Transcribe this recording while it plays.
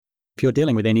if you're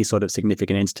dealing with any sort of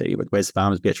significant entity, with Wes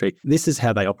Farmers, BHP, this is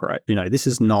how they operate. This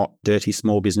is not dirty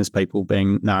small business people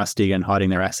being nasty and hiding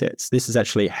their assets. This is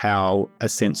actually how a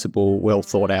sensible, well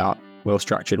thought out, well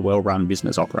structured, well run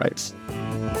business operates.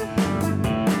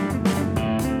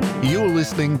 You're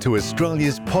listening to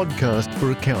Australia's podcast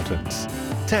for accountants,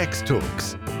 Tax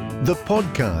Talks, the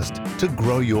podcast to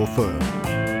grow your firm.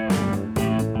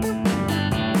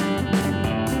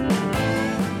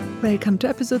 Welcome to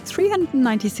episode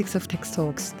 396 of Tax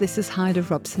Talks. This is Heide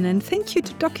Robson, and thank you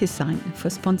to DocuSign for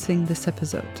sponsoring this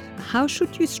episode. How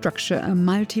should you structure a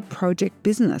multi-project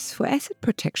business for asset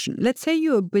protection? Let's say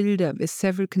you're a builder with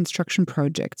several construction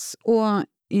projects, or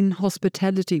in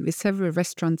hospitality with several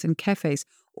restaurants and cafes,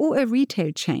 or a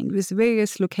retail chain with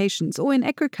various locations, or in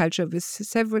agriculture with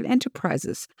several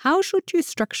enterprises. How should you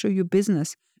structure your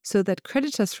business so that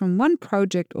creditors from one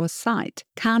project or site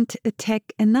can't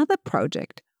attack another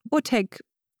project or take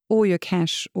all your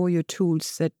cash or your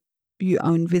tools that you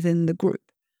own within the group?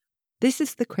 This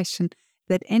is the question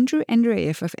that Andrew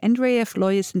Andreev of Andreev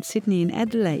Lawyers in Sydney and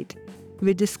Adelaide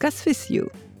will discuss with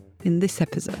you in this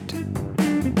episode.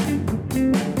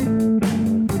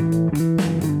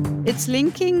 It's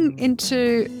linking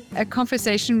into a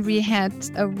conversation we had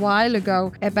a while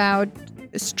ago about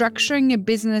structuring a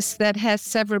business that has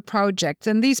several projects.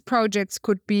 And these projects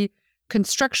could be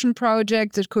construction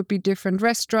projects, it could be different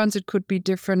restaurants, it could be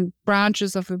different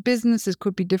branches of a business, it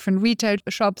could be different retail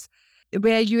shops,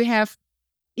 where you have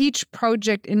each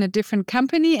project in a different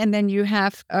company, and then you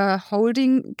have a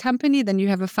holding company, then you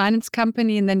have a finance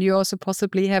company, and then you also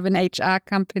possibly have an HR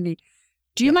company.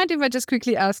 Do you mind if I just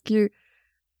quickly ask you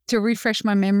to refresh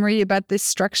my memory about this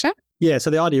structure? Yeah, so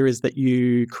the idea is that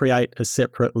you create a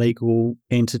separate legal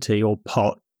entity or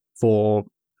pot for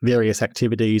various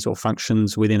activities or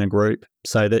functions within a group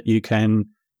so that you can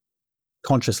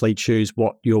consciously choose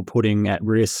what you're putting at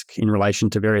risk in relation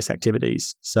to various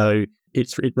activities. So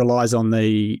it relies on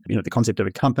the concept of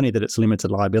a company, that it's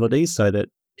limited liabilities, so that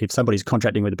if somebody's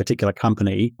contracting with a particular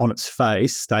company, on its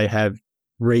face, they have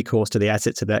recourse to the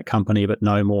assets of that company, but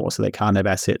no more. So they can't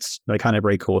have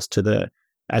recourse to the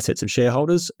assets of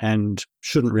shareholders, and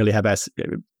shouldn't really have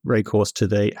recourse to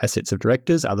the assets of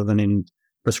directors other than in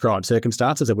prescribed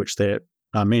circumstances, of which there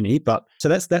are many. But so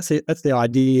that's it. That's the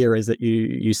idea, is that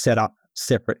you set up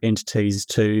separate entities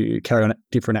to carry on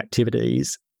different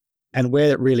activities. And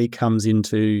where it really comes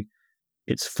into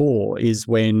its fore is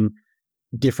when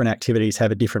different activities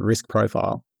have a different risk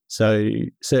profile. So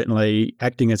certainly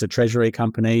acting as a treasury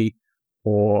company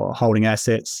or holding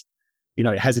assets,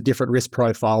 it has a different risk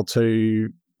profile to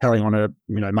carrying on a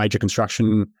major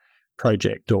construction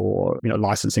project or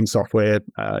licensing software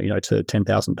to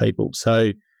 10,000 people.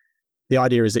 So the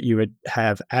idea is that you would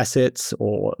have assets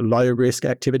or low risk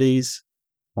activities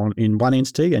in one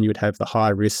entity, and you would have the high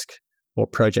risk or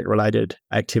project related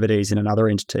activities in another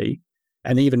entity.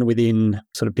 And even within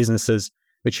sort of businesses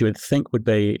which you would think would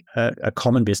be a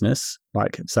common business,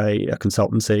 like say a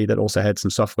consultancy that also had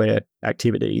some software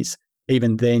activities,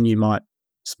 even then you might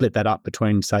split that up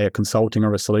between, say, a consulting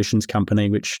or a solutions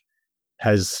company, which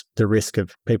has the risk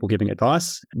of people giving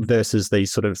advice, versus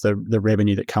the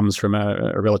revenue that comes from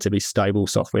a relatively stable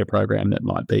software program that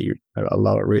might be a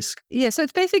lower risk. Yeah, so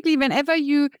it's basically whenever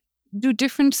you do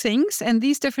different things, and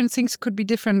these different things could be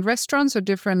different restaurants or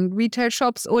different retail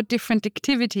shops or different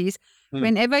activities,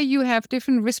 whenever you have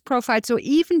different risk profiles or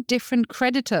even different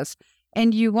creditors,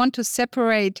 and you want to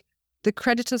separate the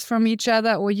creditors from each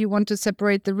other, or you want to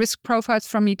separate the risk profiles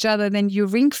from each other, then you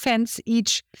ring fence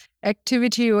each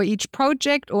activity or each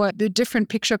project. Or the different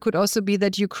picture could also be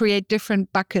that you create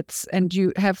different buckets, and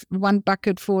you have one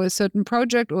bucket for a certain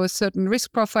project or a certain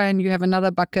risk profile, and you have another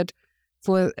bucket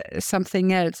for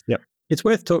something else. Yeah, it's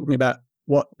worth talking about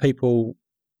why people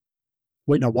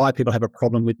have a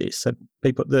problem with this. So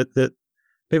people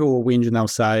will whinge and they'll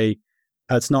say,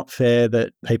 it's not fair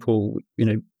that people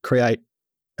create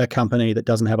a company that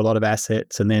doesn't have a lot of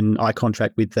assets, and then I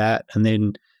contract with that, and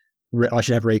then I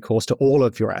should have recourse to all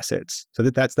of your assets. So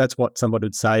that's what somebody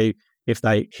would say if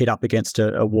they hit up against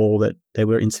a wall, that there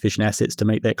were insufficient assets to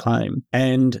meet their claim.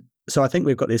 And so I think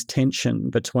we've got this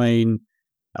tension between,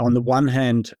 on the one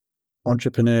hand,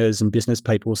 entrepreneurs and business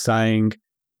people saying,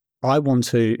 I want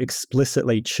to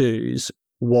explicitly choose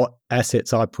what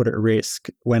assets I put at risk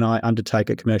when I undertake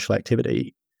a commercial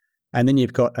activity. And then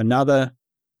you've got another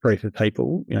group of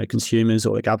people, consumers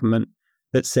or the government,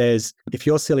 that says, if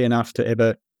you're silly enough to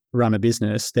ever run a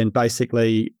business, then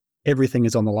basically everything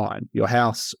is on the line. Your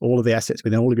house, all of the assets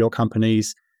within all of your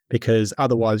companies, because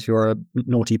otherwise you're a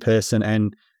naughty person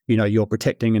and you're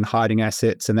protecting and hiding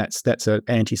assets, and that's an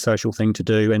antisocial thing to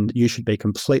do, and you should be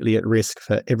completely at risk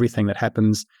for everything that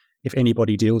happens if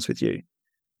anybody deals with you.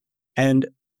 And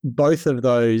both of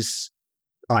those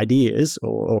ideas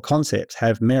or concepts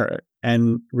have merit.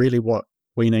 And really what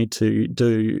we need to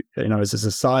do, as a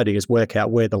society is work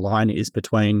out where the line is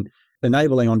between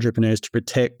enabling entrepreneurs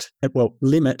to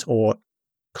limit or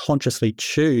consciously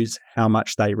choose how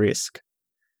much they risk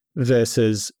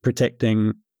versus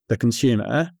protecting the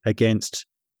consumer against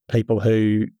people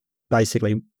who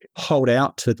basically hold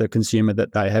out to the consumer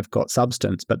that they have got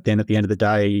substance, but then at the end of the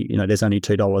day, there's only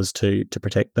 $2 to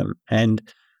protect them. And,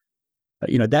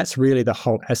 that's really the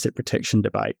whole asset protection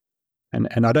debate.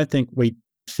 And I don't think we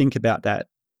think about that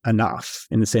enough,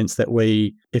 in the sense that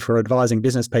if we're advising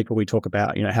business people, we talk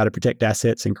about, how to protect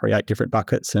assets and create different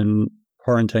buckets and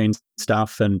quarantine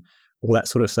stuff and all that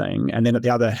sort of thing. And then at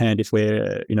the other hand, if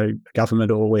we're,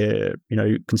 government or we're,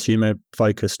 consumer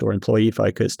focused or employee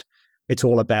focused, it's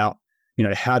all about,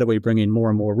 how do we bring in more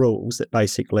and more rules that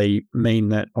basically mean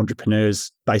that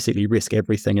entrepreneurs basically risk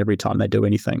everything every time they do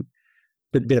anything.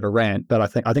 Bit of a rant, but I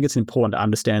think it's important to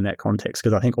understand that context,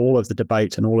 because I think all of the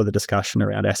debate and all of the discussion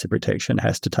around asset protection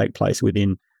has to take place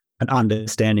within an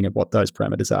understanding of what those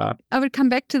parameters are. I will come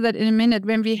back to that in a minute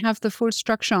when we have the full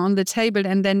structure on the table,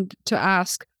 and then to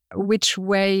ask which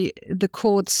way the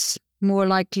courts more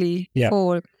likely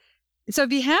fall. So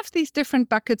we have these different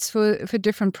buckets for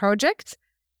different projects.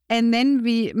 And then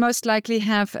we most likely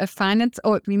have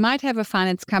we might have a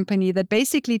finance company that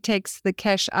basically takes the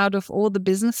cash out of all the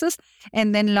businesses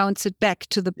and then loans it back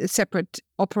to the separate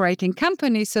operating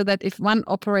company, so that if one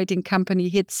operating company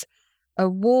hits a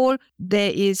wall,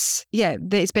 there is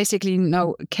basically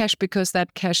no cash, because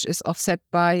that cash is offset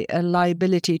by a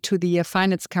liability to the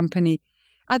finance company.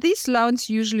 Are these loans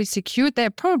usually secured? They're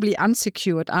probably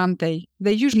unsecured, aren't they?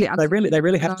 They're usually unsecured. They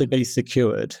really have to be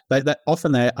secured.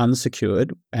 Often they're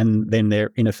unsecured and then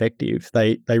they're ineffective.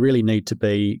 They really need to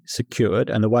be secured,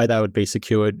 and the way they would be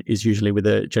secured is usually with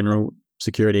a general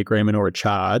security agreement or a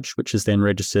charge, which is then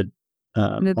registered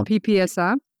on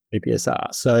PPSR.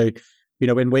 PPSR. So,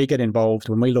 when we get involved,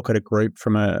 when we look at a group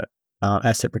from a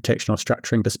asset protection or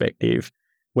structuring perspective,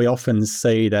 we often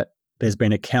see that there's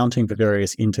been accounting for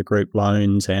various intergroup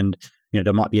loans, and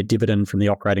there might be a dividend from the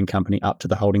operating company up to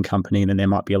the holding company, and then there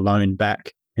might be a loan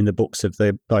back in the books of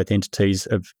both entities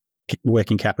of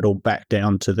working capital back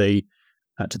down to the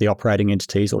operating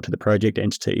entities or to the project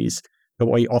entities. But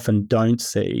what we often don't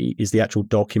see is the actual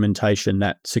documentation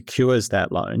that secures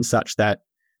that loan, such that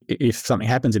if something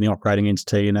happens in the operating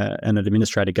entity and an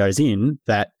administrator goes in,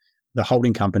 that the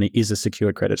holding company is a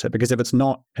secured creditor. Because if it's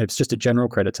not, if it's just a general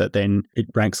creditor, then it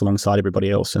ranks alongside everybody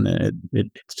else, and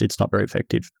it's not very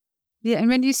effective. Yeah, and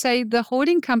when you say the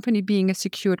holding company being a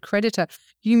secured creditor,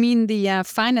 you mean the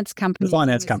finance company? The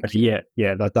finance company, yeah.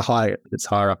 It's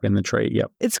higher up in the tree,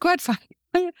 yep. It's quite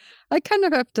funny. I kind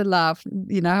of have to laugh,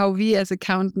 how we as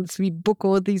accountants, we book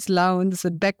all these loans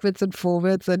and backwards and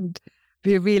forwards, and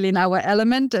we're really in our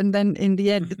element, and then in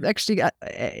the end, it's actually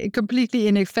completely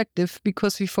ineffective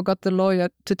because we forgot to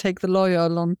take the lawyer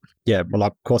along. Yeah, well,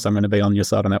 of course, I'm going to be on your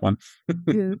side on that one.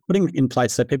 Yeah. Putting in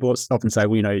place, so people often say,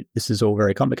 well, this is all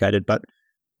very complicated, but,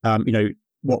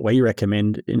 what we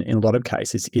recommend in a lot of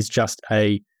cases is just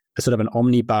a sort of an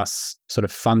omnibus sort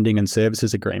of funding and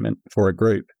services agreement for a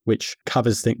group, which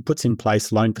covers puts in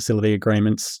place loan facility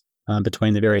agreements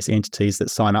between the various entities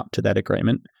that sign up to that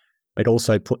agreement. It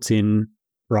also puts in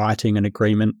writing an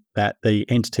agreement that the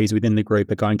entities within the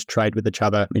group are going to trade with each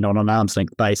other, on an arm's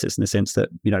length basis, in the sense that,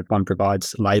 one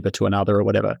provides labour to another or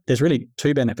whatever. There's really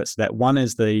two benefits to that. One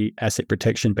is the asset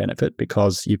protection benefit,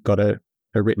 because you've got a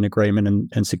written agreement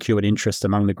and secured interest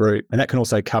among the group. And that can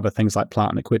also cover things like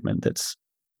plant and equipment that's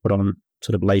put on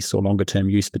sort of lease or longer term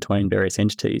use between various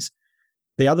entities.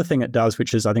 The other thing it does,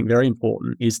 which is I think very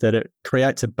important, is that it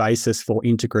creates a basis for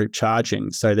intergroup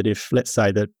charging, so that if, let's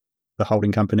say that the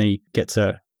holding company gets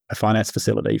a finance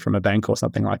facility from a bank or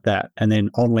something like that, and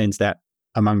then on-lends that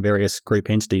among various group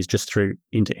entities just through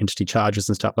inter-entity charges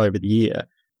and stuff over the year,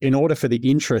 in order for the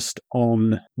interest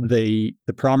on the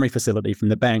primary facility from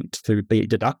the bank to be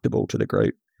deductible to the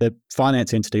group, the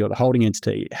finance entity or the holding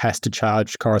entity has to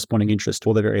charge corresponding interest to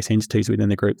all the various entities within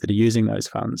the group that are using those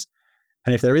funds.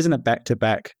 And if there isn't a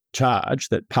back-to-back charge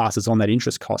that passes on that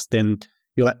interest cost, then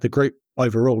the group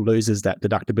overall loses that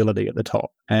deductibility at the top.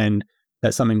 And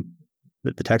that's something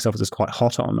that the tax office is quite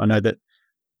hot on. I know that,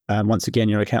 once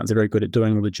again, accountants are very good at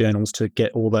doing all the journals to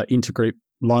get all the intergroup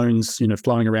loans,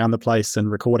 flowing around the place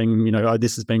and recording,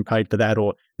 this is being paid for that,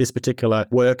 or this particular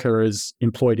worker is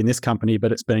employed in this company,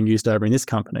 but it's being used over in this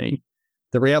company.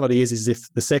 The reality is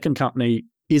if the second company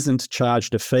isn't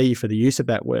charged a fee for the use of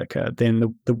that worker,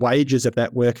 then the wages of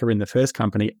that worker in the first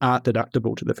company aren't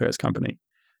deductible to the first company.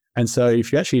 And so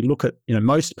if you actually look at,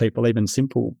 most people, even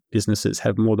simple businesses,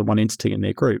 have more than one entity in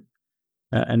their group.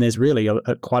 And there's really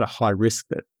quite a high risk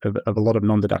of a lot of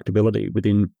non-deductibility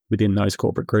within those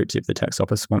corporate groups if the tax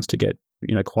office wants to get,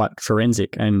 quite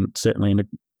forensic. And certainly in a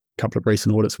couple of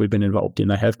recent audits we've been involved in,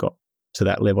 they have got to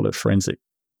that level of forensic,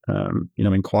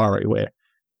 inquiry where,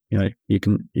 you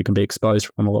can be exposed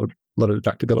from a lot of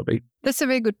deductibility. That's a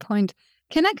very good point.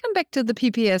 Can I come back to the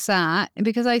PPSR?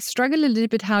 Because I struggle a little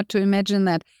bit how to imagine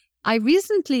that. I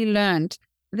recently learned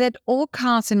that all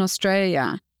cars in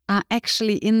Australia are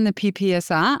actually in the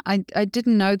PPSR. I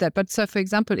didn't know that. But so, for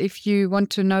example, if you want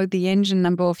to know the engine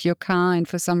number of your car and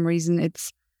for some reason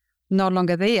it's no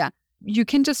longer there, you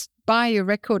can just buy a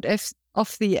record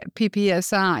of the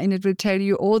PPSR and it will tell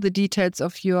you all the details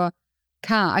of your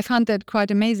car. I found that quite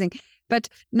amazing. But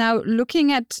now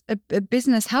looking at a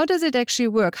business, how does it actually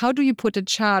work? How do you put a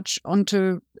charge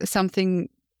onto something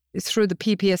through the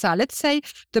PPSR? Let's say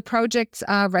the projects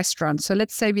are restaurants. So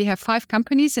let's say we have 5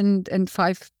 companies and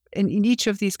in each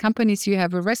of these companies you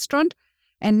have a restaurant.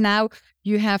 And now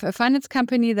you have a finance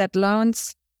company that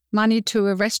loans money to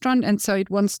a restaurant. And so it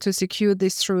wants to secure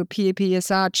this through a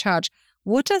PPSR charge.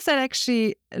 What does that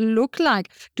actually look like?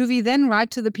 Do we then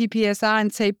write to the PPSR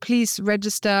and say, please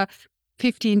register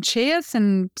 15 chairs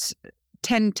and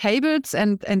 10 tables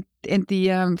and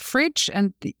the fridge?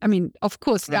 And of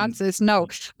course, the answer is no.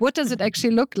 What does it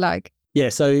actually look like? Yeah,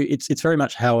 so it's very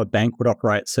much how a bank would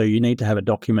operate. So you need to have a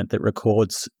document that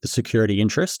records the security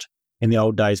interest. In the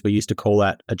old days, we used to call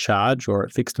that a charge or a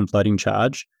fixed and floating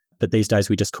charge. But these days,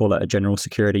 we just call it a general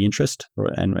security interest.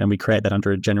 And we create that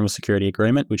under a general security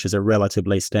agreement, which is a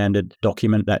relatively standard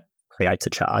document that creates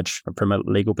a charge from a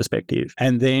legal perspective.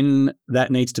 And then that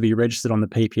needs to be registered on the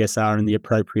PPSR in the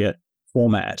appropriate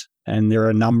format. And there are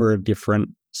a number of different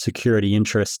security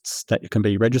interests that can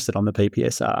be registered on the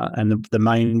PPSR. And the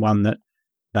main one that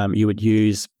you would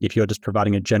use if you're just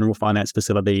providing a general finance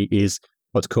facility is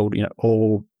what's called,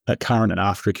 all current and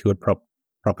after accrued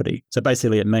property. So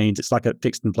basically it means it's like a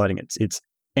fixed and floating. It's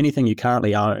anything you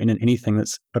currently own and anything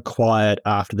that's acquired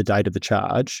after the date of the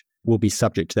charge will be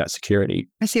subject to that security.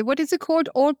 I see. What is it called?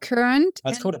 All current?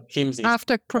 It's called a PIMS.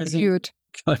 After procured.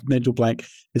 Mental blank.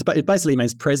 It basically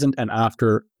means present and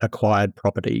after acquired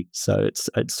property. So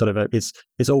it's sort of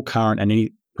it's all current and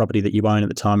any property that you own at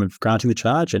the time of granting the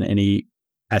charge and any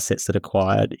assets that are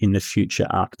acquired in the future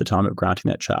after the time of granting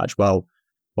that charge while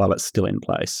it's still in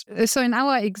place. So in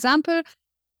our example,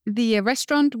 the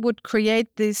restaurant would create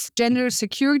this general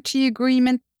security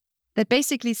agreement that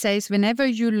basically says whenever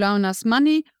you loan us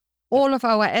money, all of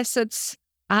our assets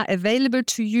are available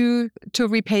to you to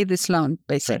repay this loan,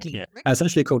 basically. Yeah. It's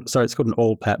actually called an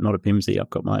all-PAP, not a PIMSy. I've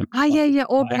got my...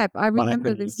 all-PAP. I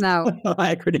remember this now.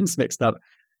 My acronyms mixed up.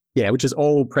 Yeah, which is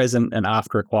all present and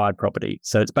after acquired property.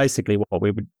 So it's basically what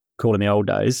we would call in the old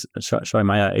days, showing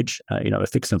my age, a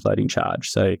fixed and floating charge.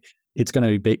 So it's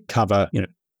going to cover,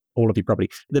 all of your property.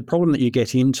 The problem that you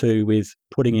get into with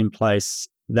putting in place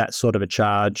that sort of a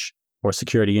charge or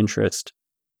security interest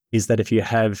is that if you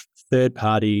have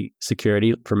third-party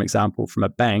security, for example, from a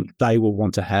bank, they will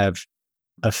want to have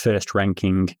a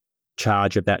first-ranking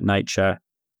charge of that nature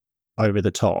over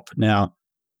the top. Now,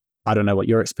 I don't know what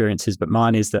your experience is, but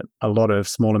mine is that a lot of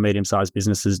small and medium-sized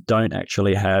businesses don't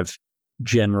actually have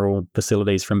general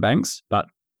facilities from banks, but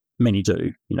many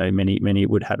do. Many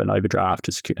would have an overdraft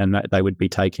and that they would be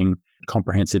taking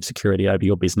comprehensive security over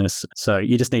your business. So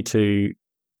you just need to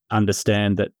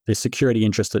understand that the security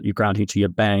interest that you're granting to your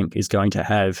bank is going to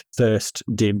have first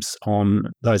dibs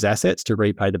on those assets to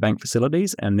repay the bank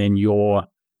facilities, and then your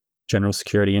general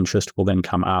security interest will then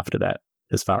come after that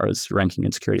as far as ranking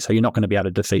and security. So you're not going to be able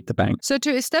to defeat the bank. So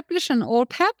to establish an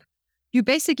all-PAP, you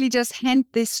basically just hand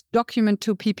this document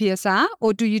to PPSR,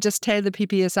 or do you just tell the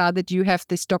PPSR that you have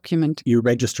this document? You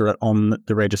register it on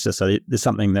the register. So there's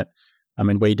something that,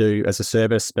 we do as a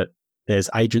service, but there's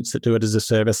agents that do it as a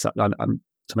service.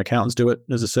 Some accountants do it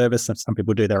as a service. Some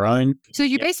people do their own. So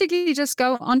you basically just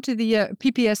go onto the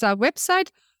PPSR website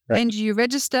and you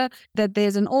register that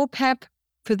there's an all-PAP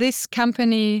for this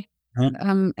company.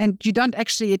 And you don't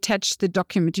actually attach the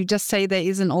document. You just say there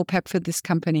is an all-PAP for this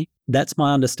company. That's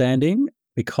my understanding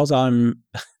because I'm...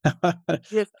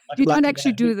 Yes, you don't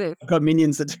actually do this. I've got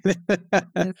minions that do that.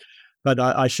 Yes. But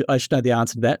I should know the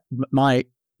answer to that. My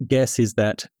guess is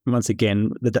that, once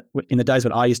again, in the days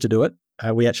when I used to do it,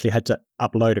 we actually had to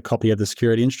upload a copy of the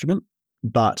security instrument,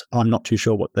 but I'm not too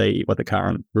sure what the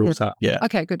current rules are. Yeah.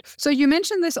 Okay, good. So you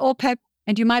mentioned this all-PAP,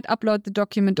 and you might upload the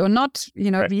document or not.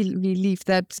 Right. We leave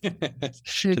that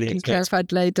to be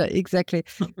clarified later. Exactly.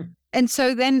 And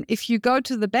so then if you go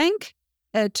to the bank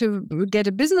to get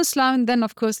a business loan, then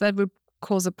of course that will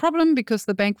cause a problem because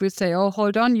the bank will say, oh,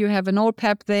 hold on, you have an old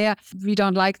PEP there. We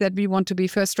don't like that. We want to be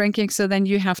first ranking. So then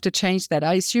you have to change that.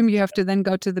 I assume you have to then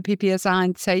go to the PPSR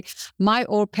and say, my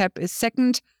old PEP is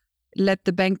second. Let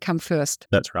the bank come first.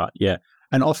 That's right. Yeah.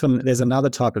 And often there's another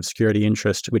type of security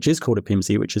interest, which is called a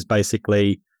PIMSI, which is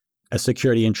basically a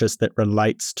security interest that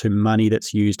relates to money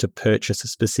that's used to purchase a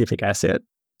specific asset.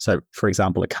 So, for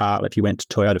example, a car, if you went to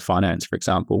Toyota Finance, for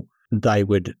example, they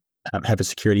would have a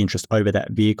security interest over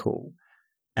that vehicle.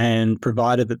 And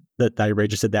provided that they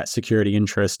registered that security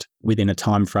interest within a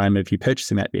time frame of you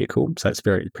purchasing that vehicle, so it's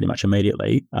pretty much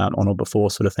immediately, on or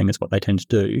before sort of thing is what they tend to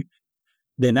do,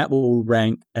 then that will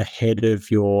rank ahead of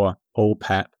your all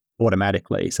PAP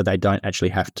automatically. So they don't actually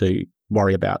have to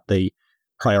worry about the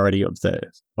priority of the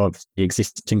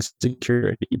existing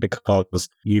security because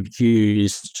you've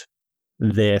used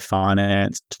their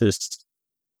finance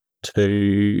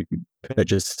to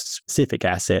purchase a specific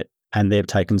asset and they've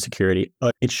taken security.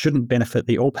 It shouldn't benefit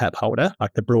the all PAP holder,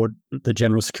 like the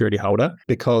general security holder,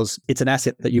 because it's an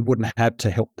asset that you wouldn't have to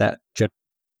help that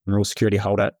general security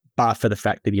holder, but for the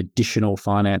fact that the additional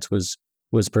finance was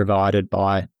provided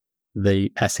by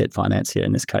the asset financier,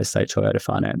 in this case, say Toyota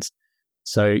Finance.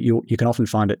 So you can often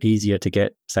find it easier to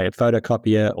get, say, a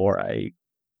photocopier or a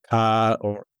car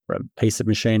or a piece of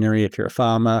machinery if you're a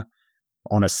farmer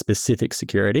on a specific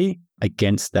security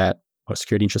against that, or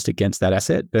security interest against that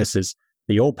asset, versus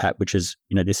the all PAP, which is,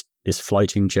 this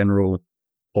floating general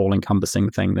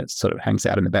all-encompassing thing that sort of hangs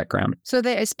out in the background. So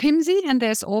there is PIMSI and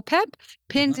there's all PAP.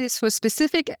 PIMSI is for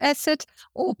specific asset.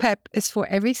 All PAP is for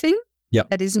everything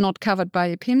that is not covered by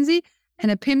a PIMSI.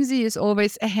 And a PIMSI is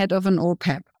always ahead of an all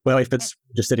PAP. Well, if it's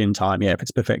registered in time, if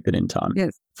it's perfected in time.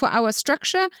 Yes. For our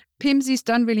structure, PIMSIs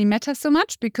don't really matter so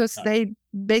much because they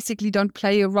basically don't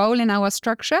play a role in our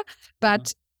structure.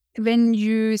 But when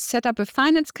you set up a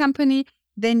finance company,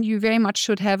 then you very much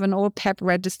should have an all PAP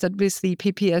registered with the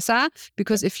PPSR,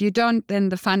 because if you don't, then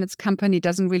the finance company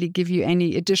doesn't really give you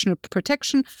any additional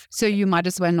protection. So you might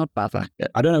as well not bother.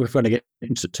 I don't know if we're going to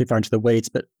get too far into the weeds,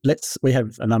 but we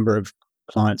have a number of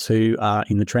clients who are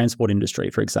in the transport industry,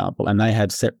 for example, and they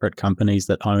had separate companies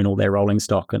that own all their rolling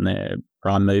stock and their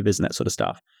prime movers and that sort of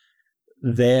stuff.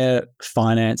 Their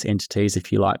finance entities,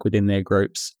 if you like, within their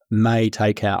groups may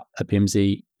take out a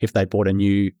PIMSI if they bought a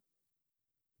new,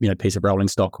 piece of rolling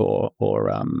stock or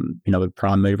a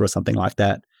prime mover or something like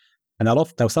that. And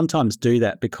they'll sometimes do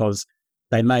that because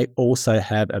they may also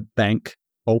have a bank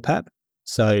all PAP.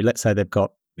 So let's say they've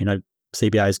got,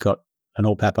 CBA's got an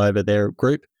all PAP over their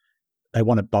group. They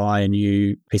want to buy a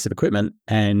new piece of equipment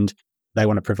and they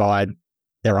want to provide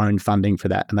their own funding for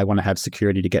that, and they want to have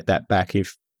security to get that back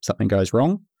if something goes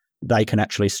wrong. They can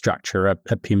actually structure a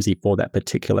PIMSI for that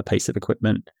particular piece of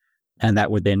equipment, and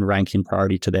that would then rank in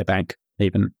priority to their bank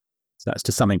even. So that's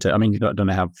just something I don't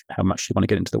know how much you want to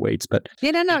get into the weeds, but...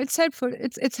 No, it's helpful.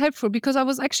 It's helpful because I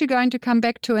was actually going to come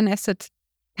back to an asset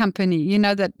company,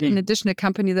 that in addition, a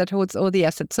company that holds all the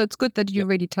assets. So it's good that you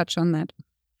already touch on that.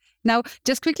 Now,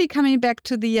 just quickly coming back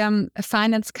to the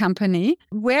finance company,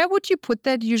 where would you put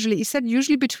that usually? Is that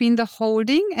usually between the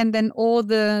holding and then all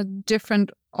the different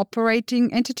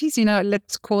operating entities?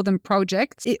 Let's call them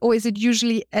projects. Or is it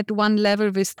usually at one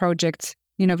level with projects,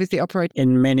 with the operating?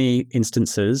 In many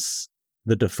instances,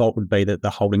 the default would be that the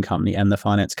holding company and the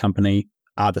finance company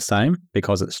are the same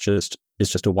because it's just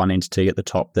a one entity at the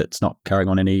top that's not carrying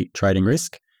on any trading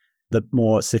risk. The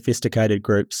more sophisticated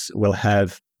groups will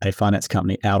have a finance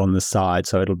company out on the side.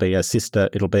 So it'll be a sister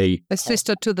to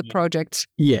the project.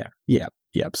 Yeah.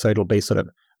 So it'll be sort of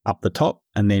up the top,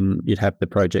 and then you'd have the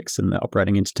projects and the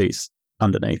operating entities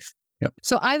underneath. Yep.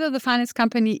 So either the finance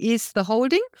company is the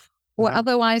holding, or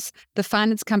otherwise the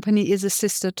finance company is a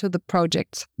sister to the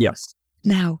project. Yes.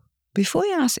 Now, before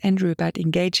I ask Andrew about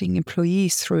engaging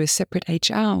employees through a separate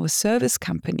HR or service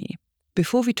company,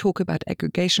 before we talk about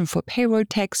aggregation for payroll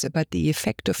tax, about the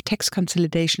effect of tax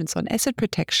consolidations on asset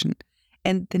protection,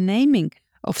 and the naming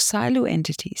of silo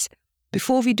entities,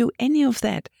 before we do any of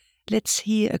that, let's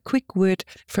hear a quick word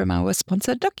from our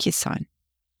sponsor, DocuSign.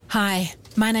 Hi,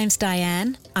 my name's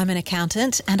Diane. I'm an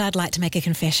accountant and I'd like to make a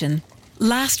confession.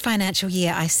 Last financial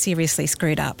year, I seriously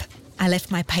screwed up. I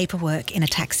left my paperwork in a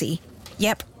taxi.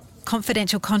 Yep,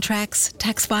 confidential contracts,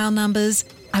 tax file numbers.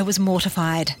 I was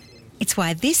mortified. It's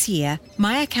why this year,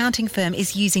 my accounting firm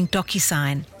is using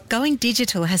DocuSign. Going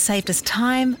digital has saved us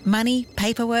time, money,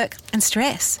 paperwork, and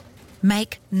stress.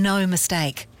 Make no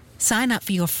mistake. Sign up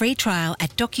for your free trial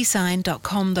at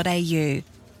docusign.com.au.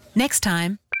 Next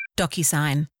time,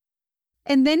 DocuSign.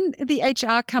 And then the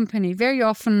HR company. Very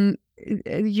often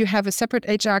you have a separate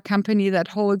HR company that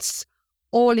holds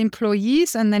all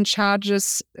employees and then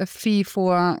charges a fee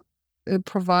for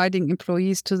providing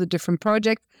employees to the different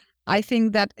projects. I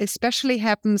think that especially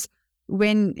happens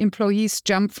when employees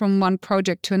jump from one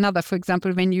project to another. For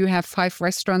example, when you have 5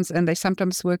 restaurants and they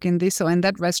sometimes work in this or in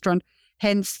that restaurant,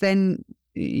 hence then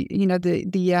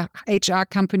the HR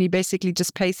company basically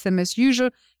just pays them as usual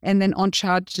and then on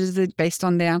charges it based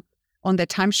on their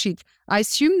timesheet. I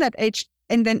assume that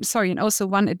and also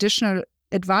one additional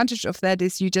advantage of that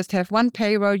is you just have one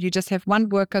payroll, you just have one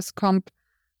workers' comp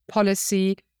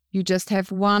policy, you just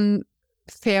have one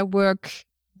fair work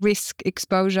risk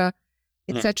exposure,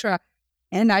 etc.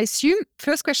 And I assume,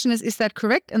 first question is that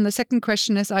correct? And the second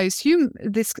question is, I assume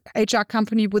this HR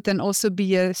company would then also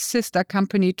be a sister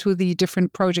company to the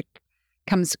different project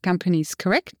companies,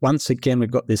 correct? Once again,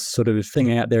 we've got this sort of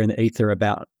thing out there in the ether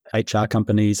about HR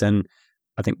companies, and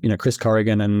I think, Chris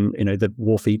Corrigan and, the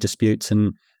Wharfie disputes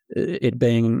and it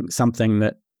being something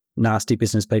that nasty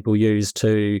business people use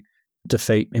to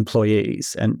defeat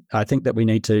employees. And I think that we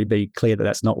need to be clear that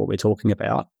that's not what we're talking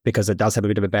about, because it does have a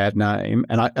bit of a bad name.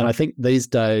 And I think these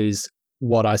days,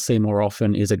 what I see more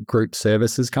often is a group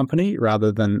services company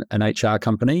rather than an HR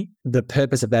company. The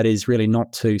purpose of that is really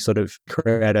not to sort of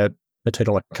create a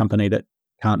 $2 company that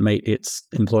can't meet its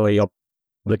employee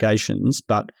obligations,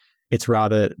 but it's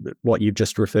rather what you've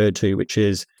just referred to, which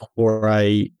is for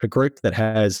a group that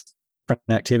has different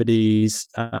activities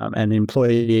and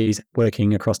employees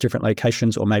working across different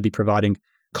locations, or maybe providing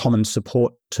common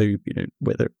support to,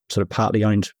 whether sort of partly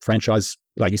owned franchise,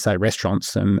 like you say,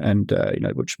 restaurants and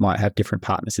which might have different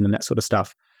partners in and that sort of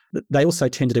stuff. They also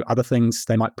tend to do other things.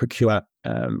 They might procure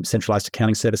centralized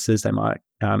accounting services. They might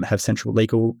have central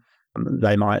legal.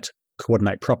 They might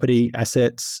coordinate property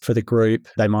assets for the group.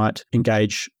 They might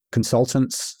engage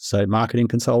consultants, so marketing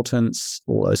consultants,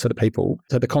 all those sort of people.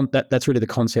 So that's really the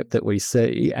concept that we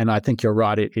see. And I think you're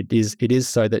right. It is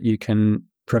so that you can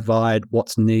provide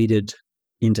what's needed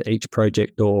into each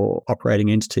project or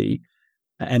operating entity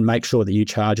and make sure that you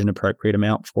charge an appropriate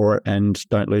amount for it and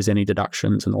don't lose any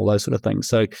deductions and all those sort of things.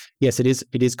 So yes, it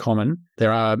is common.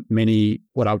 There are many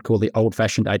what I would call the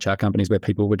old-fashioned HR companies where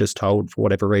people were just told for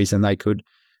whatever reason they could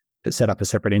set up a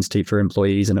separate entity for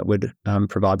employees and it would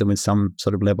provide them with some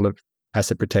sort of level of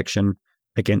asset protection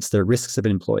against the risks of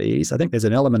employees. I think there's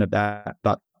an element of that,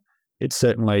 but it's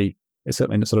certainly sort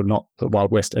of not the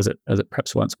Wild West as it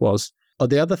perhaps once was.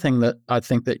 The other thing that I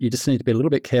think that you just need to be a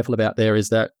little bit careful about there is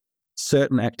that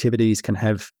certain activities can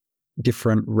have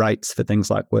different rates for things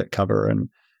like work cover and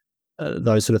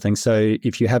those sort of things. So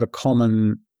if you have a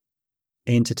common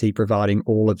entity providing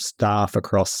all of staff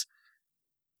across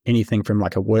anything from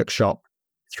like a workshop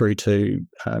through to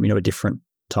a different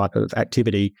type of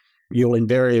activity, you'll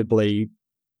invariably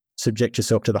subject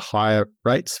yourself to the higher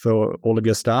rates for all of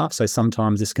your staff. So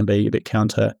sometimes this can be a bit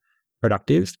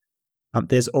counterproductive.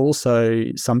 There's also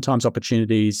sometimes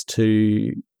opportunities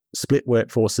to split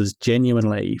workforces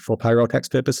genuinely for payroll tax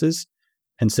purposes.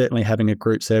 And certainly having a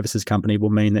group services company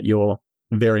will mean that you're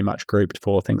very much grouped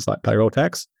for things like payroll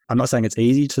tax. I'm not saying it's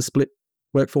easy to split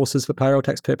workforces for payroll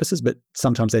tax purposes, but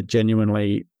sometimes they're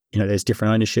genuinely, there's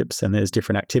different ownerships and there's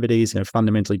different activities,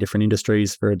 fundamentally different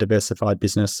industries for a diversified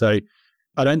business. So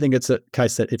I don't think it's a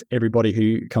case that if everybody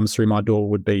who comes through my door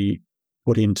would be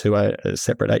put into a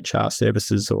separate HR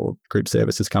services or group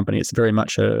services company. It's very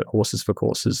much a horses for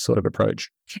courses sort of approach.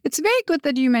 It's very good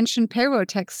that you mentioned payroll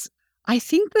tax. I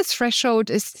think the threshold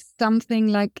is something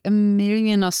like $1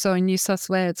 million or so in New South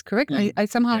Wales, correct? I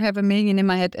somehow have $1 million in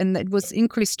my head, and it was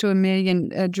increased to $1 million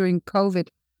during COVID.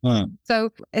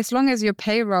 So as long as your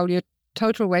payroll, your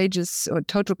total wages or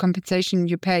total compensation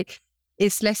you pay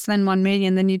is less than 1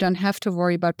 million, then you don't have to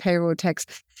worry about payroll tax.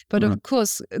 But of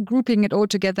course, grouping it all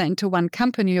together into one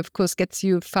company, of course, gets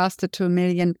you faster to 1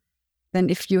 million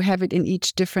than if you have it in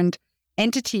each different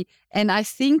entity. And I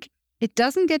think it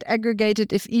doesn't get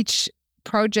aggregated if each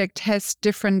project has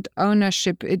different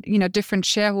ownership, different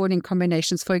shareholding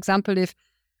combinations. For example, if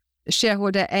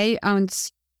shareholder A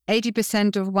owns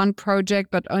 80% of one project,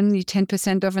 but only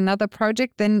 10% of another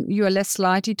project, then you are less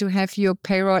likely to have your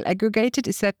payroll aggregated.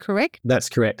 Is that correct? That's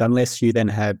correct, unless you then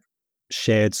have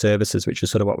shared services, which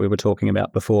is sort of what we were talking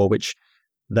about before, which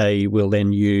they will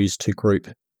then use to group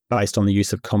based on the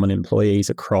use of common employees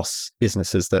across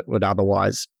businesses that would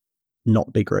otherwise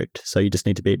not be grouped. So you just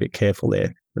need to be a bit careful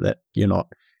there that you're not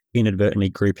inadvertently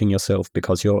grouping yourself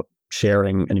because you're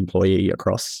sharing an employee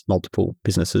across multiple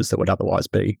businesses that would otherwise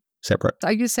be separate.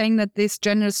 Are you saying that this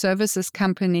general services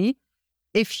company,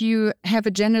 if you have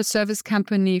a general service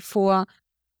company for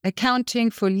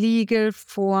accounting, for legal,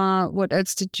 for what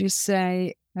else did you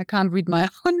say? I can't read my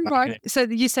own word. So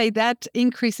you say that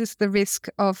increases the risk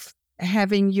of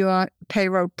having your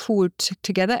payroll pooled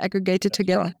together, aggregated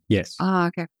together? Yes.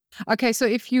 Okay. Okay, so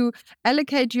if you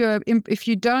if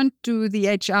you don't do the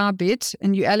HR bit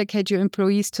and you allocate your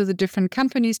employees to the different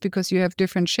companies because you have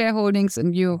different shareholdings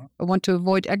and you want to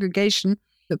avoid aggregation,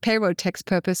 the payroll tax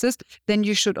purposes, then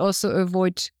you should also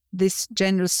avoid this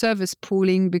general service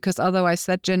pooling, because otherwise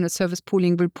that general service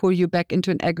pooling will pull you back into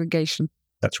an aggregation.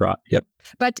 That's right. Yep.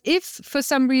 But if for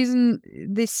some reason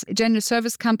this general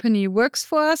service company works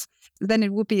for us, then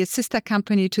it would be a sister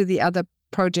company to the other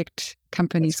project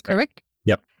companies, correct?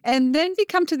 Yep. And then we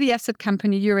come to the asset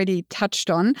company you already touched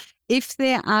on. If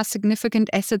there are significant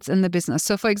assets in the business.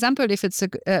 So, for example, if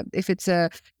it's a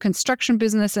construction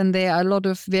business and there are a lot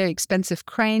of very expensive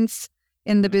cranes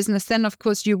in the business, then of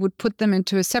course you would put them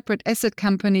into a separate asset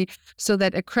company so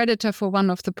that a creditor for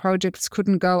one of the projects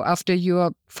couldn't go after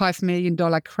your $5 million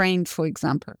crane, for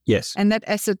example. Yes. And that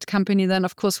asset company then,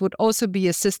 of course, would also be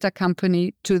a sister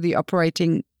company to the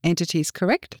operating entities,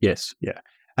 correct? Yes. Yeah.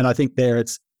 And I think there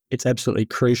it's absolutely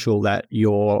crucial that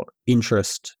your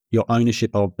interest, your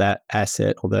ownership of that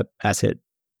asset or the asset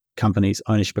company's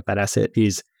ownership of that asset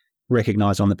is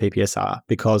recognised on the PPSR,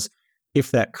 because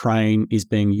if that crane is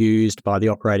being used by the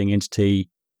operating entity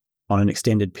on an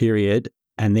extended period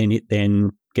and then it then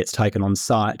gets taken on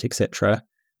site, etc.,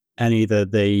 and either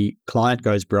the client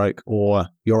goes broke or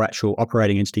your actual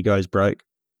operating entity goes broke,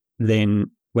 then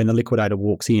when the liquidator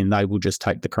walks in, they will just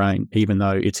take the crane, even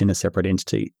though it's in a separate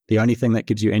entity. The only thing that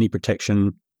gives you any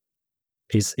protection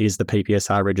is the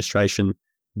PPSR registration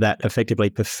that effectively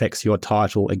perfects your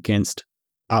title against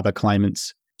other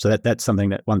claimants. So that's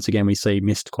something that, once again, we see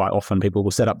missed quite often. People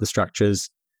will set up the structures.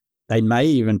 They may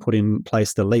even put in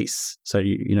place the lease. So,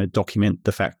 you document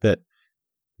the fact that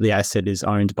the asset is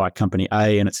owned by company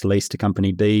A and it's leased to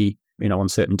company B, on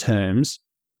certain terms.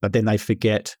 But then they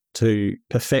forget to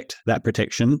perfect that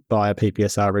protection by a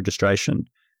PPSR registration.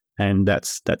 And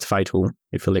that's fatal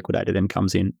if a liquidator then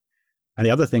comes in. And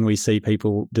the other thing we see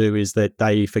people do is that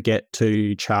they forget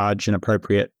to charge an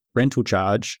appropriate rental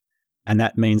charge. And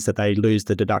that means that they lose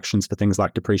the deductions for things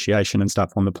like depreciation and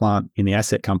stuff on the plant in the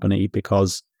asset company,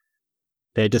 because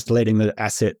they're just letting the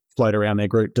asset float around their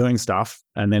group doing stuff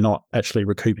and they're not actually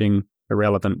recouping a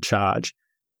relevant charge.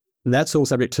 And that's all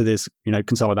subject to this,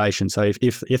 consolidation. So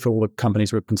if all the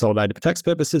companies were consolidated for tax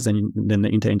purposes, then the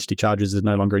inter-entity charges is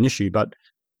no longer an issue. But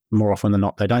more often than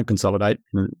not, they don't consolidate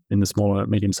in the smaller,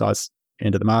 medium-sized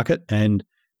end of the market. And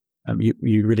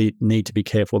you really need to be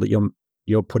careful that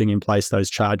you're putting in place those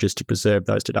charges to preserve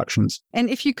those deductions. And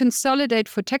if you consolidate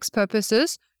for tax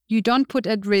purposes, you don't put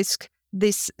at risk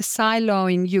this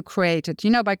siloing you created.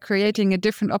 By creating a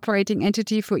different operating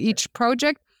entity for each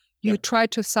project, you try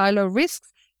to silo risks.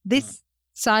 This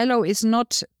silo is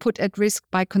not put at risk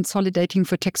by consolidating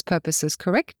for tax purposes,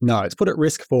 correct? No, it's put at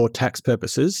risk for tax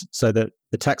purposes so that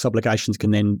the tax obligations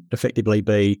can then effectively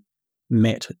be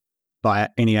met by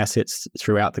any assets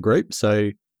throughout the group. So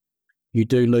you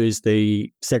do lose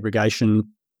the segregation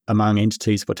among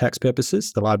entities for tax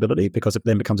purposes, the liability, because it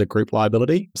then becomes a group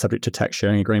liability subject to tax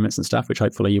sharing agreements and stuff, which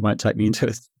hopefully you won't take me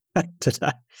into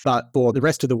today. But for the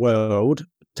rest of the world,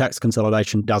 tax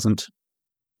consolidation doesn't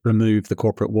remove the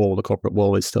corporate wall. The corporate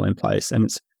wall is still in place. And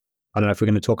I don't know if we're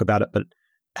going to talk about it, but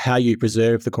how you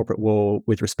preserve the corporate wall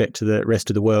with respect to the rest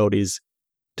of the world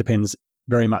depends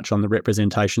very much on the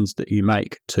representations that you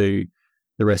make to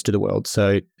the rest of the world.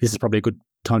 So this is probably a good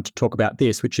time to talk about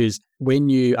this, which is when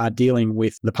you are dealing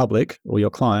with the public or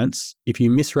your clients, if you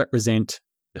misrepresent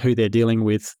who they're dealing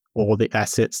with or the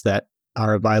assets that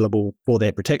are available for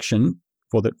their protection,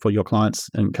 for your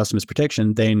clients and customers'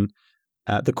 protection, then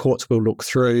the courts will look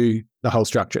through the whole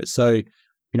structure. So,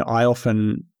 I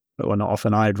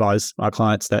advise my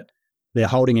clients that their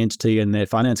holding entity and their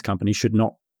finance company should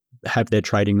not have their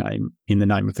trading name in the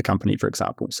name of the company, for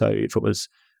example. So if it was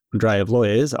Andre of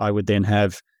Lawyers, I would then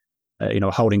have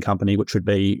a holding company, which would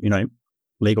be,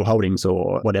 Legal Holdings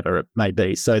or whatever it may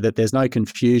be, so that there's no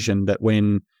confusion that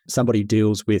when somebody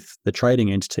deals with the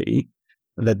trading entity,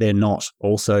 that they're not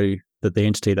also that the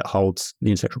entity that holds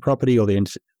the intellectual property or the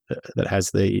entity that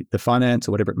has the finance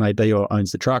or whatever it may be or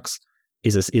owns the trucks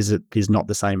is not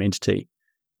the same entity.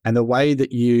 And the way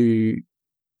that you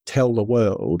tell the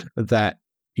world that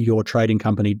your trading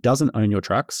company doesn't own your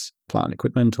trucks, plant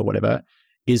equipment or whatever,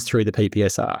 is through the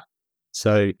PPSR.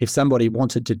 So if somebody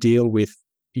wanted to deal with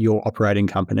your operating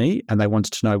company and they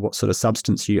wanted to know what sort of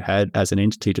substance you had as an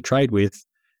entity to trade with,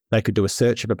 they could do a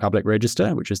search of a public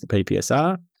register, which is the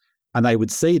PPSR, and they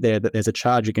would see there that there's a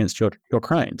charge against your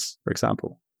cranes, for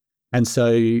example. And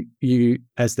so you,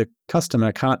 as the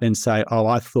customer, can't then say, oh,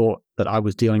 I thought that I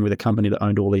was dealing with a company that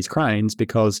owned all these cranes,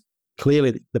 because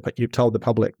clearly you've told the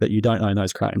public that you don't own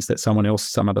those cranes, that someone else,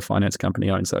 some other finance company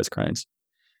owns those cranes.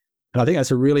 And I think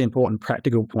that's a really important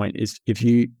practical point, is if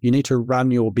you need to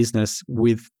run your business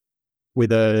with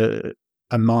a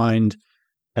mind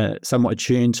somewhat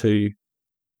attuned to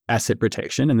asset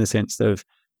protection, in the sense of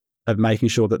making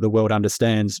sure that the world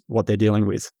understands what they're dealing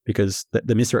with, because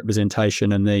the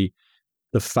misrepresentation and the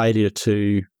failure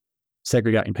to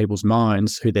segregate in people's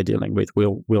minds who they're dealing with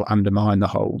will undermine the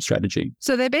whole strategy.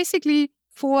 So they're basically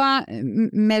 4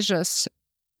 measures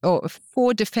or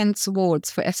 4 defense walls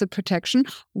for asset protection.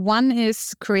 One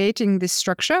is creating this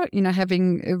structure,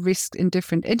 having a risk in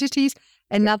different entities.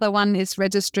 Another one is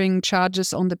registering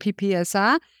charges on the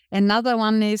PPSR. Another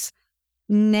one is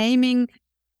naming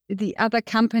the other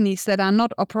companies that are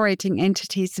not operating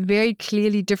entities very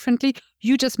clearly differently.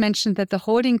 You just mentioned that the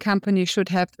holding company should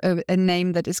have a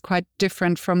name that is quite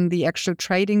different from the actual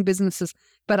trading businesses.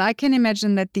 But I can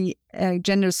imagine that the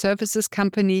general services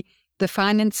company, the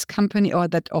finance company, or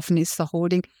that often is the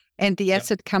holding, and the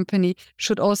asset company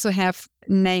should also have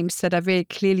names that are very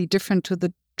clearly different to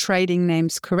the trading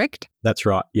names, correct? That's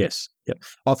right, yes. Yep.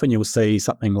 Often you'll see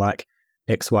something like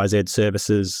XYZ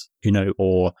Services,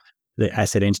 or the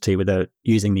asset entity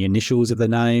using the initials of the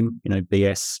name,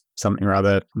 BS something or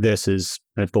other, versus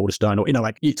Balderstone,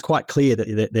 or it's quite clear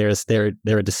that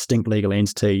they're a distinct legal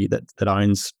entity that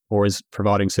owns or is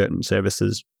providing certain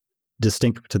services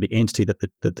distinct to the entity that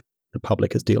the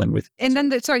public is dealing with. And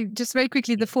then, just very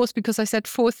quickly, the 4th, because I said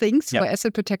 4 things for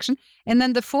asset protection. And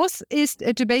then the 4th is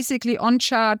to basically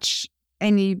on-charge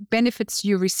any benefits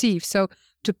you receive. So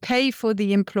to pay for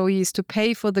the employees, to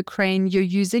pay for the crane you're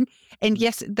using. And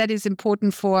yes, that is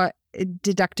important for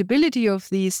deductibility of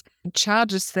these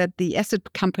charges that the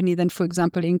asset company then, for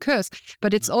example, incurs.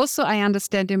 But it's also, I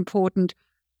understand, important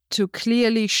to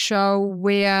clearly show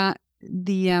where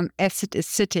the asset is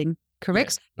sitting.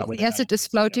 Correct? Yes. If the asset is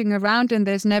floating around and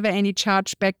there's never any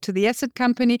charge back to the asset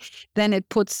company, then it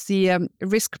puts the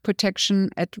risk protection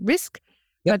at risk.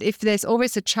 Yep. But if there's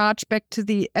always a charge back to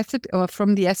the asset, or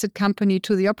from the asset company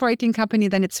to the operating company,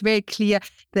 then it's very clear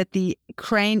that the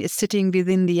crane is sitting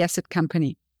within the asset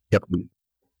company. Yep.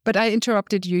 But I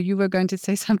interrupted you. You were going to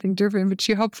say something different, which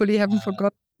you hopefully haven't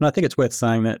forgotten. And I think it's worth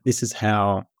saying that this is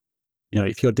how,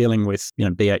 if you're dealing with,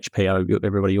 BHP,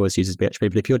 everybody always uses BHP,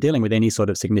 but if you're dealing with any sort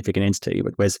of significant entity,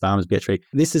 with Wesfarmers, BHP,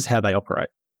 this is how they operate.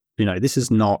 This is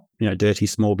not, dirty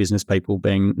small business people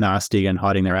being nasty and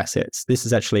hiding their assets. This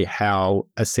is actually how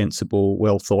a sensible,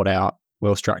 well thought out,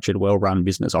 well structured, well run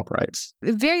business operates.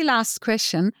 The very last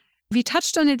question, we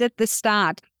touched on it at the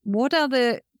start. What are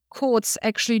the courts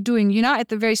actually doing? At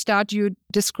the very start, you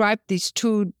described these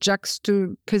 2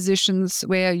 juxtapositions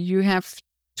where you have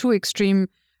 2 extreme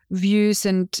views,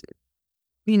 and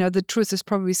the truth is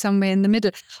probably somewhere in the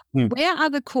middle. Where are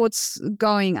the courts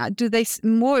going? Do they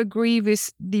more agree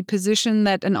with the position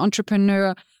that an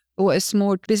entrepreneur or a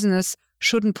small business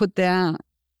shouldn't put their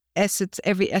assets,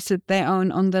 every asset they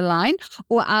own, on the line?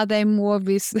 Or are they more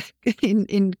with,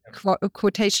 in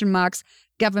quotation marks,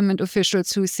 government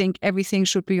officials who think everything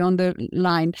should be on the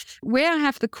line? Where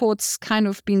have the courts kind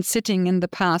of been sitting in the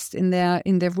past in their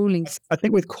rulings? I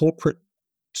think with corporate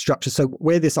structure. So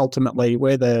where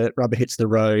the rubber hits the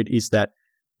road is that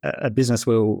a business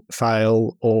will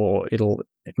fail, or it'll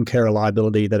incur a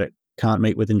liability that it can't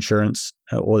meet with insurance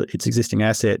or its existing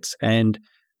assets, and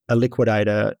a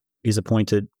liquidator is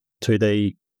appointed to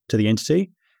the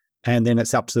entity, and then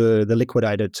it's up to the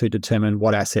liquidator to determine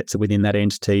what assets are within that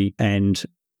entity, and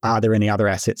are there any other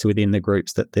assets within the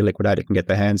groups that the liquidator can get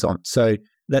their hands on. So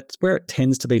that's where it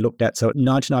tends to be looked at. So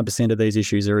 99% of these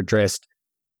issues are addressed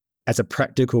as a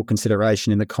practical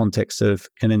consideration in the context of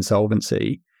an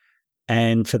insolvency.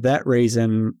 And for that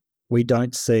reason, we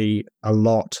don't see a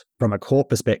lot from a court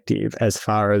perspective as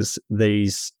far as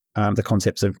these the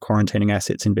concepts of quarantining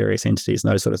assets in various entities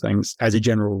and those sort of things as a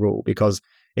general rule, because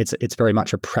it's very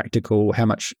much a practical,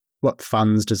 what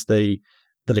funds does the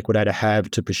liquidator have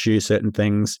to pursue certain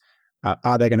things?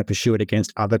 Are they going to pursue it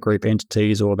against other group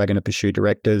entities, or are they going to pursue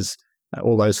directors?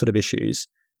 All those sort of issues.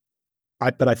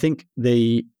 But I think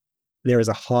there is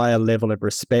a higher level of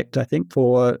respect, I think,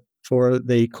 for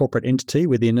the corporate entity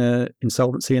within an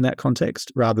insolvency in that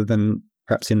context, rather than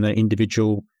perhaps in the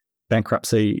individual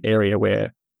bankruptcy area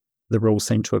where the rules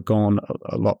seem to have gone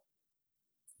a lot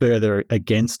further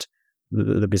against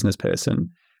the business person.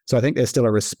 So I think there's still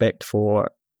a respect for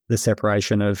the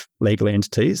separation of legal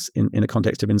entities in the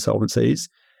context of insolvencies.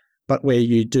 But where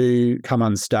you do come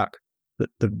unstuck, the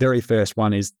very first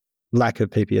one is lack of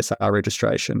PPSR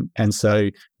registration. And so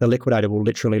the liquidator will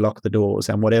literally lock the doors,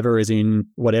 and whatever is in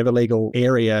whatever legal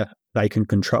area they can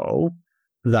control,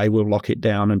 they will lock it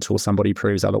down until somebody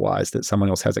proves otherwise, that someone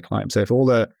else has a claim. So if all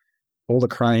the all the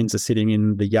cranes are sitting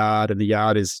in the yard and the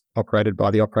yard is operated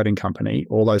by the operating company,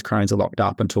 all those cranes are locked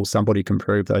up until somebody can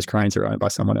prove those cranes are owned by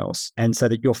someone else. And so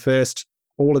that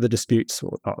all of the disputes,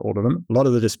 or not all of them, a lot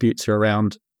of the disputes are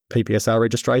around PPSR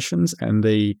registrations and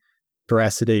the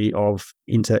veracity of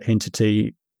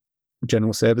inter-entity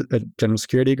general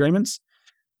security agreements,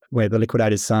 where the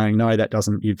liquidator is saying, no, that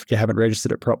doesn't, you haven't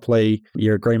registered it properly,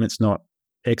 your agreement's not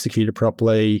executed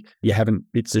properly,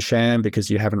 it's a sham because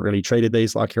you haven't really treated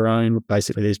these like your own.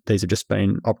 Basically, these have just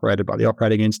been operated by the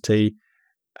operating entity.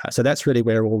 So that's really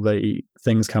where all the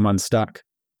things come unstuck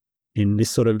in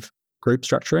this sort of group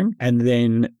structuring. And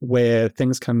then where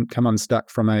things can come unstuck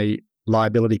from a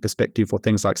liability perspective, for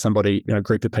things like somebody, a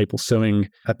group of people suing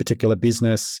a particular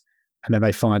business, and then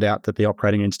they find out that the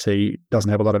operating entity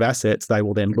doesn't have a lot of assets, they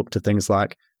will then look to things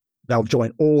like they'll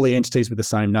join all the entities with the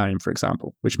same name, for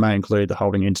example, which may include the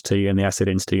holding entity and the asset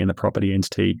entity and the property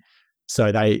entity.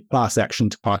 So they class action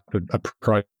type of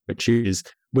approach is,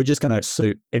 we're just going to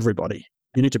sue everybody.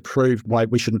 You need to prove why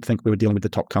we shouldn't think we were dealing with the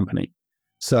top company.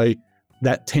 So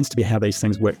that tends to be how these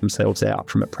things work themselves out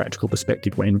from a practical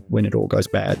perspective when it all goes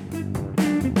bad.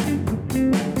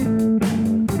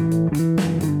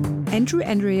 Andrew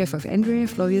Andreev of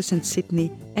Andreev Lawyers in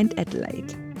Sydney and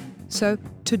Adelaide. So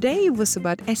today was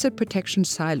about asset protection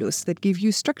silos that give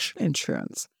you structural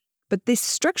insurance. But this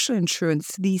structural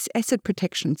insurance, these asset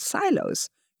protection silos,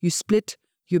 you split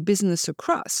your business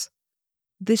across.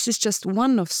 This is just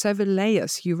one of several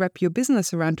layers you wrap your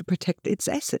business around to protect its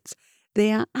assets.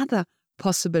 There are other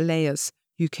possible layers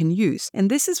you can use. And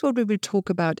this is what we will talk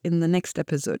about in the next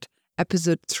episode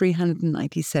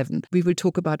 397. We will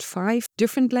talk about 5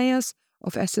 different layers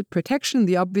of asset protection.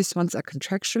 The obvious ones are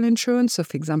contractual insurance. So,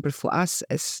 for example, for us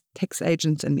as tax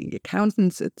agents and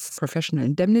accountants, it's professional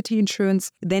indemnity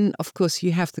insurance. Then, of course,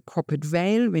 you have the corporate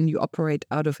veil when you operate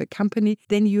out of a company.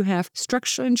 Then you have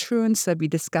structural insurance that we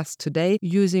discussed today,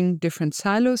 using different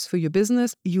silos for your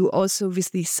business. You also,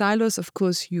 with these silos, of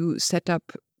course, you set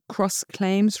up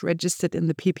cross-claims registered in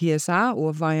the PPSR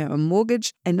or via a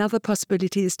mortgage. Another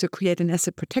possibility is to create an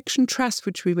asset protection trust,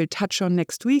 which we will touch on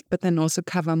next week, but then also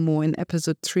cover more in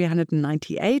episode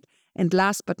 398. And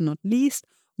last but not least,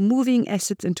 moving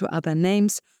assets into other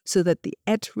names so that the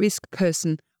at-risk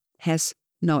person has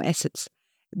no assets.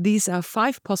 These are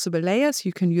 5 possible layers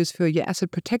you can use for your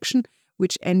asset protection,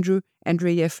 which Andrew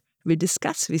Andreev will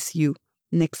discuss with you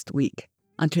next week.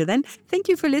 Until then, thank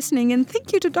you for listening, and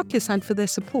thank you to DocuSign for their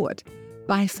support.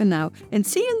 Bye for now, and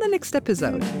see you in the next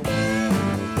episode.